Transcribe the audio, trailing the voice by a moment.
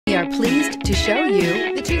are pleased to show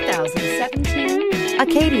you the 2017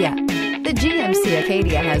 Acadia. The GMC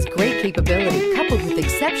Acadia has great capability coupled with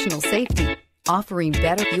exceptional safety, offering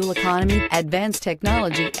better fuel economy, advanced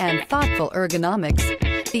technology, and thoughtful ergonomics.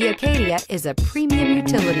 The Acadia is a premium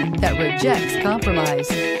utility that rejects compromise.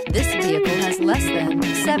 This vehicle has less than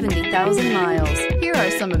 70,000 miles. Here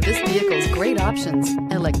are some of this vehicle's great options: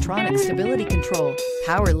 electronic stability control,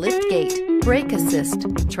 power liftgate, brake assist,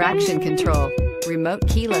 traction control, remote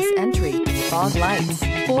keyless entry, fog lights,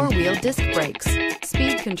 four-wheel disc brakes,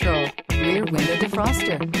 speed control, rear window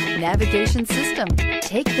defroster, navigation system.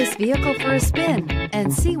 Take this vehicle for a spin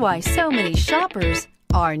and see why so many shoppers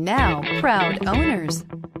are now proud owners.